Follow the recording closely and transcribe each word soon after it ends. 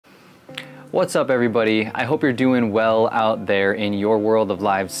What's up everybody? I hope you're doing well out there in your world of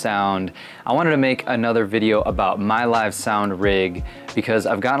live sound. I wanted to make another video about my live sound rig because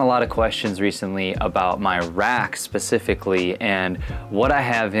I've gotten a lot of questions recently about my rack specifically and what I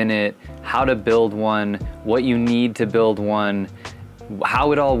have in it, how to build one, what you need to build one,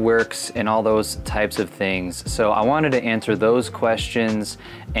 how it all works and all those types of things. So I wanted to answer those questions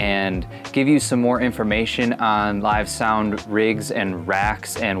and give you some more information on live sound rigs and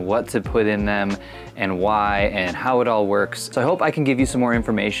racks and what to put in them and why and how it all works. So I hope I can give you some more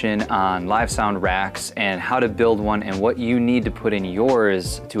information on live sound racks and how to build one and what you need to put in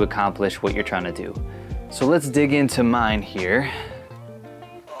yours to accomplish what you're trying to do. So let's dig into mine here.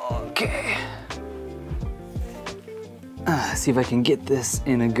 Okay. See if I can get this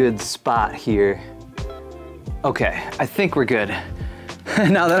in a good spot here. Okay, I think we're good.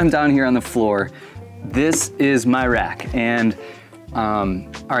 Now that I'm down here on the floor, this is my rack. And all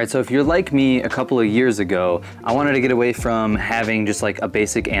right, so if you're like me a couple of years ago, I wanted to get away from having just like a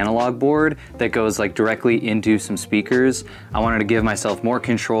basic analog board that goes like directly into some speakers. I wanted to give myself more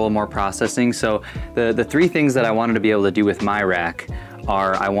control, more processing. So the three things that I wanted to be able to do with my rack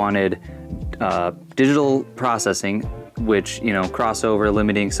are I wanted digital processing, which, you know, crossover,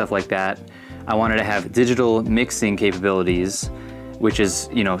 limiting, stuff like that. I wanted to have digital mixing capabilities, which is,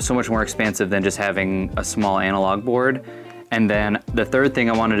 you know, so much more expansive than just having a small analog board. And then the third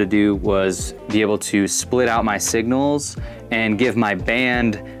thing I wanted to do was be able to split out my signals and give my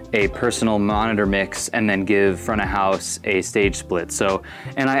band a personal monitor mix and then give front of house a stage split. So,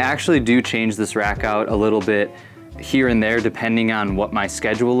 and I actually do change this rack out a little bit here and there depending on what my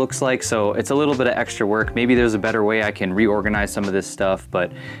schedule looks like, so it's a little bit of extra work. Maybe there's a better way I can reorganize some of this stuff,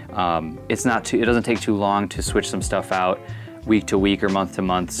 but it doesn't take too long to switch some stuff out week to week or month to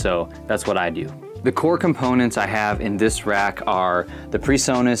month, so that's what I do. The core components I have in this rack are the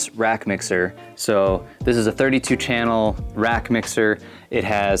PreSonus rack mixer. So this is a 32 channel rack mixer. It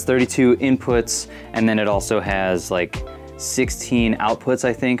has 32 inputs, and then it also has like 16 outputs,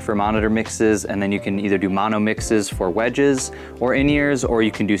 I think, for monitor mixes, and then you can either do mono mixes for wedges or in-ears, or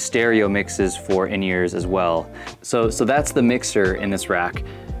you can do stereo mixes for in-ears as well. So that's the mixer in this rack.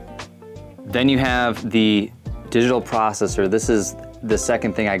 Then you have the digital processor. This is the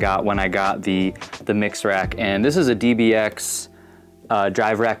second thing I got when I got the mix rack, and this is a DBX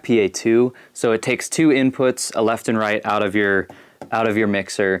Drive Rack PA2. So it takes two inputs, a left and right, out of your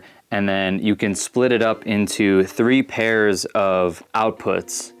mixer, and then you can split it up into 3 pairs of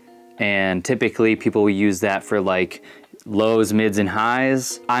outputs. And typically people will use that for like lows, mids, and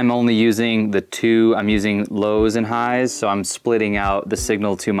highs. I'm only using the 2, I'm using lows and highs, so I'm splitting out the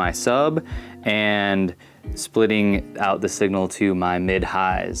signal to my sub and splitting out the signal to my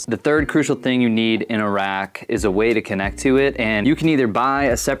mid-highs. The third crucial thing you need in a rack is a way to connect to it, and you can either buy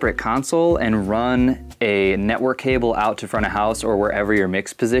a separate console and run a network cable out to front of house or wherever your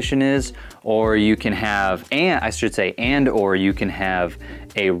mix position is, or you can have, or you can have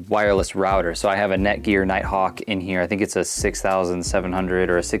a wireless router. So I have a Netgear Nighthawk in here. I think it's a 6700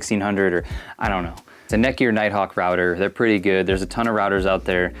 or a 1600, or I don't know. It's a Netgear Nighthawk router. They're pretty good. There's a ton of routers out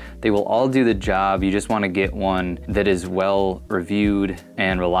there. They will all do the job. You just want to get one that is well reviewed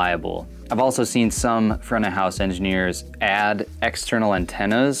and reliable. I've also seen some front of house engineers add external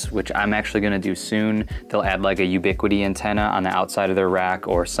antennas, which I'm actually going to do soon. They'll add like a Ubiquiti antenna on the outside of their rack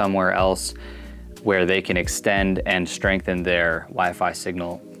or somewhere else where they can extend and strengthen their Wi-Fi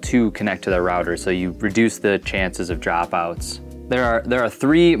signal to connect to their router, so you reduce the chances of dropouts. There are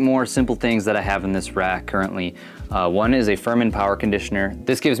 3 more simple things that I have in this rack currently. One is a Furman power conditioner.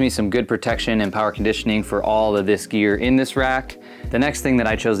 This gives me some good protection and power conditioning for all of this gear in this rack. The next thing that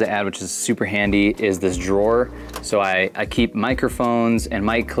I chose to add, which is super handy, is this drawer. So I keep microphones and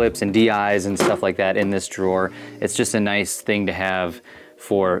mic clips and DIs and stuff like that in this drawer. It's just a nice thing to have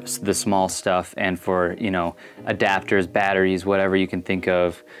for the small stuff and for, you know, adapters, batteries, whatever you can think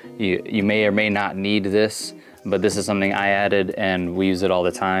of. You may or may not need this, but this is something I added and we use it all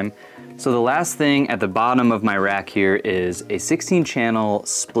the time. So the last thing at the bottom of my rack here is a 16 channel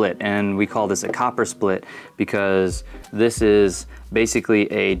split, and we call this a copper split because this is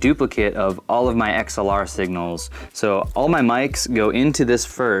basically a duplicate of all of my XLR signals. So all my mics go into this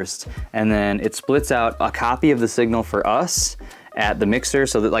first, and then it splits out a copy of the signal for us at the mixer,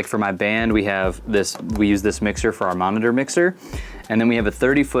 so that like for my band we use this mixer for our monitor mixer, and then we have a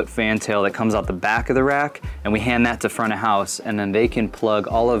 30-foot fantail that comes out the back of the rack, and we hand that to front of house, and then they can plug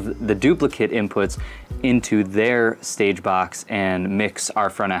all of the duplicate inputs into their stage box and mix our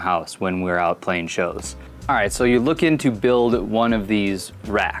front of house when we're out playing shows. All right, so you're looking to build one of these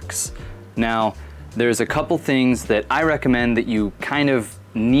racks. Now, there's a couple things that I recommend that you kind of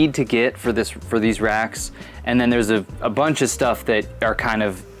need to get for these racks, and then there's a bunch of stuff that are kind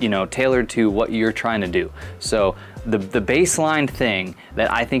of, you know, tailored to what you're trying to do. So the baseline thing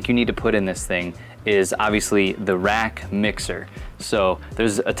that I think you need to put in this thing is obviously the rack mixer. So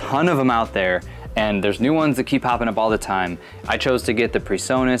there's a ton of them out there, and there's new ones that keep popping up all the time. I chose to get the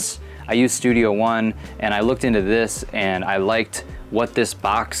PreSonus. I used Studio One, and I looked into this and I liked what this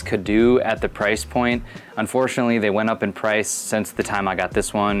box could do at the price point. Unfortunately, they went up in price since the time I got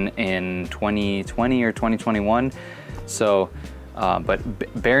this one in 2020 or 2021. So, but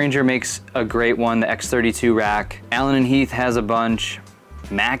Behringer makes a great one, the X32 rack. Allen & Heath has a bunch.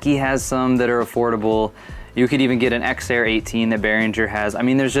 Mackie has some that are affordable. You could even get an XR 18 that Behringer has. I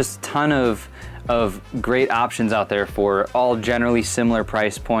mean, there's just a ton of great options out there for all generally similar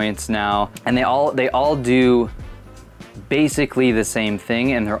price points now. And they all do basically the same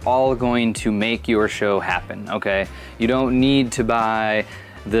thing, and they're all going to make your show happen, okay? You don't need to buy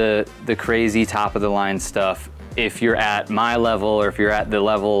the crazy top of the line stuff if you're at my level, or if you're at the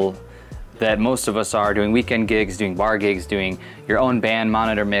level that most of us are, doing weekend gigs, doing bar gigs, doing your own band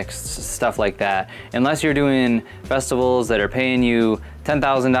monitor mix, stuff like that. Unless you're doing festivals that are paying you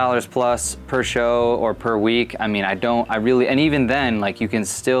 $10,000 plus per show or per week, I mean, and even then, like, you can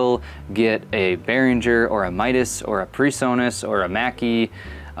still get a Behringer or a Midas or a PreSonus or a Mackie,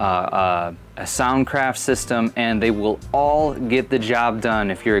 a Soundcraft system, and they will all get the job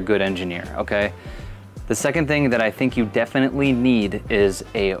done if you're a good engineer, okay? The second thing that I think you definitely need is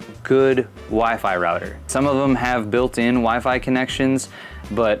a good Wi-Fi router. Some of them have built-in Wi-Fi connections,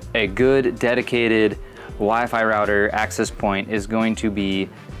 but a good dedicated Wi-Fi router access point is going to be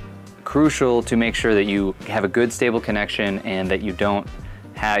crucial to make sure that you have a good stable connection and that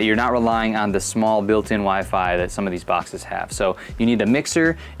you're not relying on the small built-in Wi-Fi that some of these boxes have. So you need a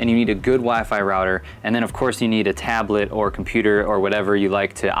mixer and you need a good Wi-Fi router, and then of course you need a tablet or computer or whatever you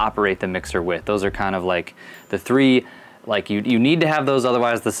like to operate the mixer with. Those are kind of like the three, like you need to have those,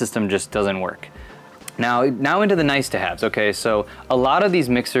 otherwise the system just doesn't work. Now into the nice to haves, okay? So a lot of these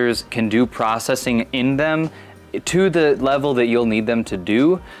mixers can do processing in them to the level that you'll need them to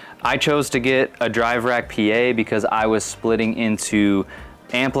do. I chose to get a drive rack PA because I was splitting into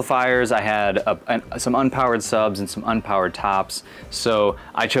amplifiers. I had some unpowered subs and some unpowered tops. So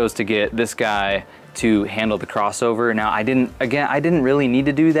I chose to get this guy to handle the crossover. Now I didn't really need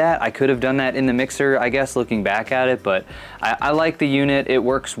to do that. I could have done that in the mixer, I guess, looking back at it, but I like the unit. It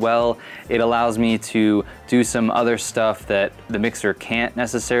works well. It allows me to do some other stuff that the mixer can't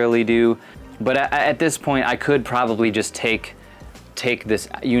necessarily do. But at this point, I could probably just take this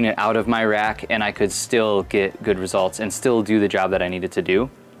unit out of my rack and I could still get good results and still do the job that I needed to do.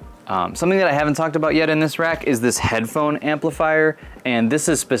 Something that I haven't talked about yet in this rack is this headphone amplifier, and this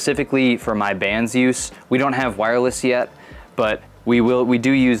is specifically for my band's use. We don't have wireless yet, but we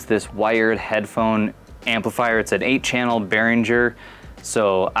do use this wired headphone amplifier. It's an 8-channel Behringer,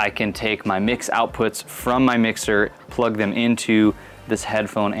 so I can take my mix outputs from my mixer, plug them into this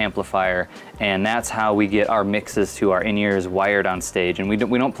headphone amplifier, and that's how we get our mixes to our in-ears wired on stage. And we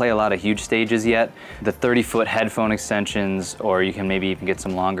don't play a lot of huge stages yet. The 30-foot headphone extensions, or you can maybe even get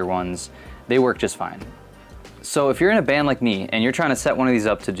some longer ones, they work just fine. So if you're in a band like me and you're trying to set one of these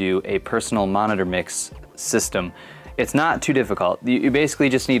up to do a personal monitor mix system, it's not too difficult. You basically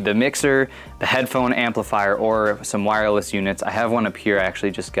just need the mixer, the headphone amplifier, or some wireless units. I have one up here I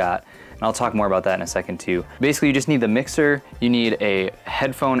actually just got. I'll talk more about that in a second too. Basically, you just need the mixer, you need a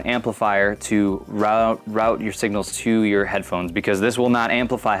headphone amplifier to route your signals to your headphones, because this will not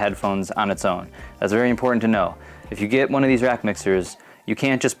amplify headphones on its own. That's very important to know. If you get one of these rack mixers, you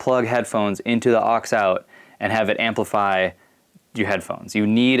can't just plug headphones into the aux out and have it amplify your headphones. You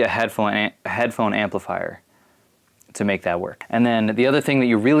need a headphone amplifier to make that work. And then the other thing that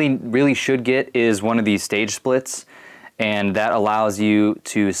you really should get is one of these stage splits. And that allows you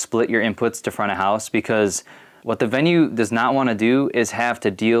to split your inputs to front of house, because what the venue does not want to do is have to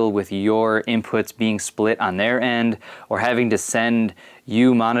deal with your inputs being split on their end, or having to send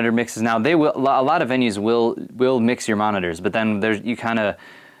you monitor mixes. Now a lot of venues will mix your monitors, but then you kind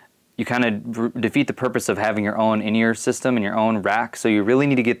of defeat the purpose of having your own in-ear system and your own rack. So you really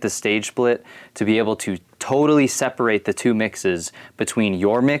need to get the stage split to be able to totally separate the two mixes between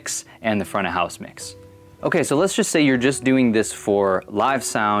your mix and the front of house mix. Okay, so let's just say you're just doing this for live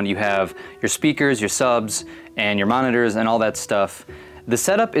sound. You have your speakers, your subs, and your monitors and all that stuff. The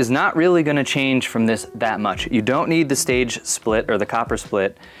setup is not really gonna change from this that much. You don't need the stage split or the copper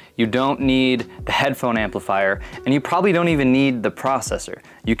split. You don't need the headphone amplifier, and you probably don't even need the processor.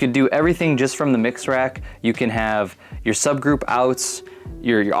 You can do everything just from the mix rack. You can have your subgroup outs,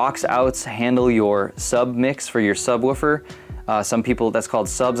 your aux outs handle your sub mix for your subwoofer. Some people, that's called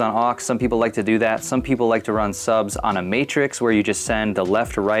subs on aux. Some people like to do that. Some people like to run subs on a matrix where you just send the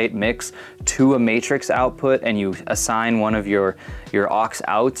left to right mix to a matrix output and you assign one of your aux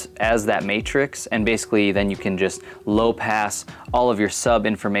out as that matrix, and basically then you can just low pass all of your sub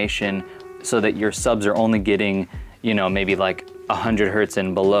information so that your subs are only getting, you know, maybe like 100 hertz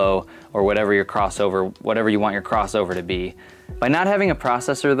and below, or whatever your crossover, whatever you want your crossover to be. By not having a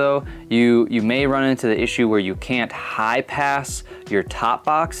processor though, you may run into the issue where you can't high pass your top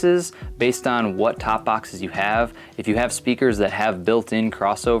boxes based on what top boxes you have. If you have speakers that have built-in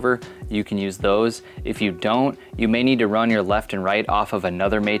crossover, you can use those. If you don't, you may need to run your left and right off of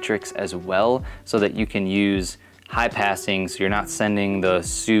another matrix as well so that you can use high passing, so you're not sending the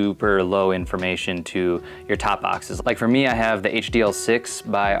super low information to your top boxes. Like for me, I have the HDL6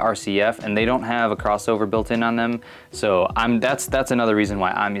 by RCF and they don't have a crossover built in on them. So that's another reason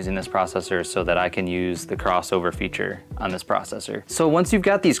why I'm using this processor, so that I can use the crossover feature on this processor. So once you've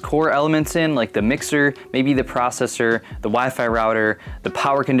got these core elements in, like the mixer, maybe the processor, the Wi-Fi router, the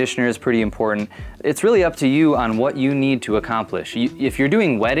power conditioner is pretty important. It's really up to you on what you need to accomplish. If you're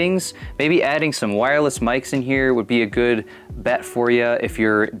doing weddings, maybe adding some wireless mics in here would be a good bet for you. If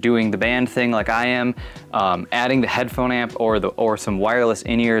you're doing the band thing like I am, adding the headphone amp or some wireless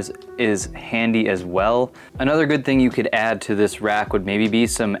in-ears is handy as well. Another good thing you could add to this rack would maybe be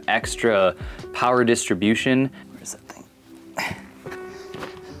some extra power distribution. Where's that thing?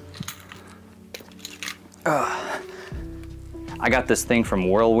 I got this thing from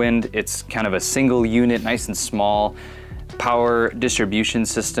Whirlwind. It's kind of a single unit, nice and small power distribution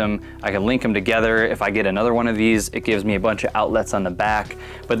system. I can link them together. If I get another one of these, it gives me a bunch of outlets on the back.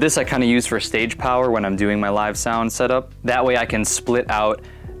 But this I kind of use for stage power when I'm doing my live sound setup. That way I can split out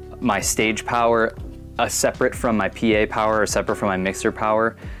my stage power separate from my PA power or separate from my mixer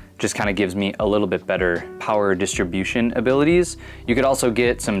power. Just kind of gives me a little bit better power distribution abilities. You could also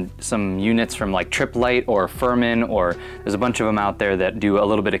get some units from like Trip Light or Furman, or there's a bunch of them out there that do a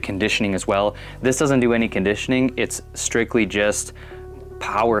little bit of conditioning as well. This doesn't do any conditioning. It's strictly just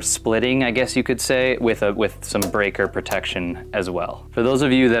power splitting, I guess you could say, with some breaker protection as well. For those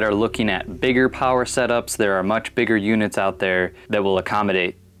of you that are looking at bigger power setups, there are much bigger units out there that will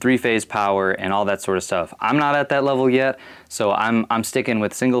accommodate 3-phase power and all that sort of stuff. I'm not at that level yet, so I'm sticking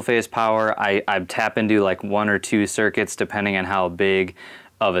with single-phase power. I tap into like 1 or 2 circuits depending on how big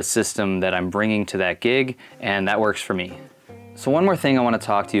of a system that I'm bringing to that gig, and that works for me. So one more thing I want to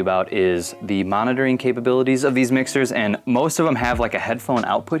talk to you about is the monitoring capabilities of these mixers, and most of them have like a headphone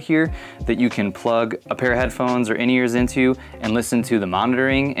output here that you can plug a pair of headphones or in-ears into and listen to the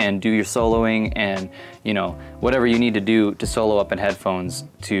monitoring and do your soloing and, you know, whatever you need to do to solo up in headphones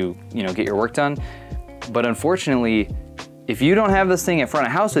to, you know, get your work done. But unfortunately, if you don't have this thing at front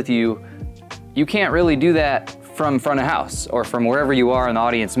of house with you, you can't really do that from front of house or from wherever you are in the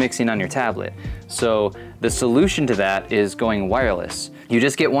audience mixing on your tablet. So the solution to that is going wireless. You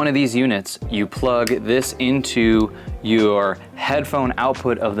just get one of these units, you plug this into your headphone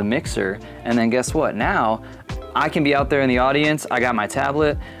output of the mixer, and then guess what? Now I can be out there in the audience, I got my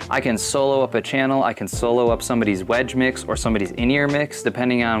tablet, I can solo up a channel, I can solo up somebody's wedge mix or somebody's in-ear mix,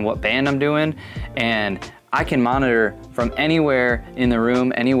 depending on what band I'm doing, and I can monitor from anywhere in the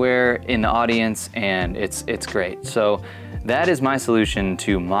room, anywhere in the audience, and it's great. So that is my solution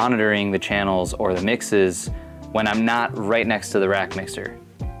to monitoring the channels or the mixes when I'm not right next to the rack mixer.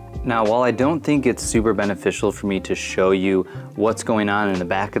 Now, while I don't think it's super beneficial for me to show you what's going on in the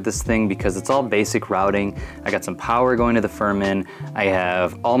back of this thing because it's all basic routing, I got some power going to the Furman, I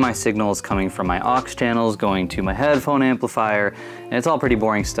have all my signals coming from my aux channels going to my headphone amplifier, and it's all pretty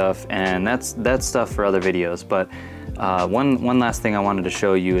boring stuff, and that's stuff for other videos. But one last thing I wanted to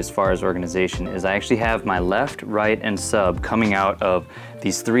show you as far as organization is I actually have my left, right, and sub coming out of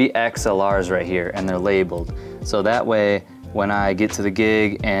these 3 XLRs right here, and they're labeled. So that way, when I get to the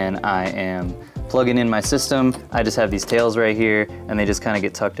gig and I am plugging in my system, I just have these tails right here and they just kind of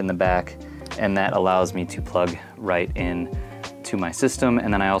get tucked in the back, and that allows me to plug right in to my system.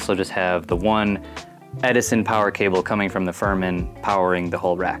 And then I also just have the one Edison power cable coming from the Furman powering the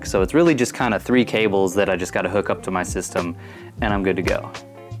whole rack. So it's really just kind of 3 cables that I just got to hook up to my system and I'm good to go.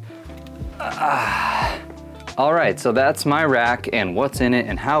 All right, so that's my rack and what's in it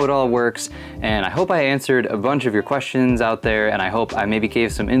and how it all works. And I hope I answered a bunch of your questions out there, and I hope I maybe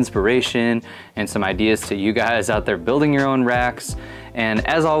gave some inspiration and some ideas to you guys out there building your own racks. And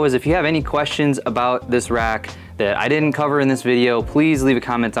as always, if you have any questions about this rack that I didn't cover in this video, please leave a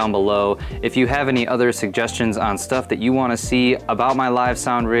comment down below. If you have any other suggestions on stuff that you want to see about my live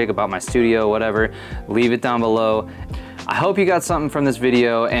sound rig, about my studio, whatever, leave it down below. I hope you got something from this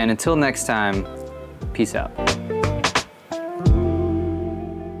video, and until next time, peace out.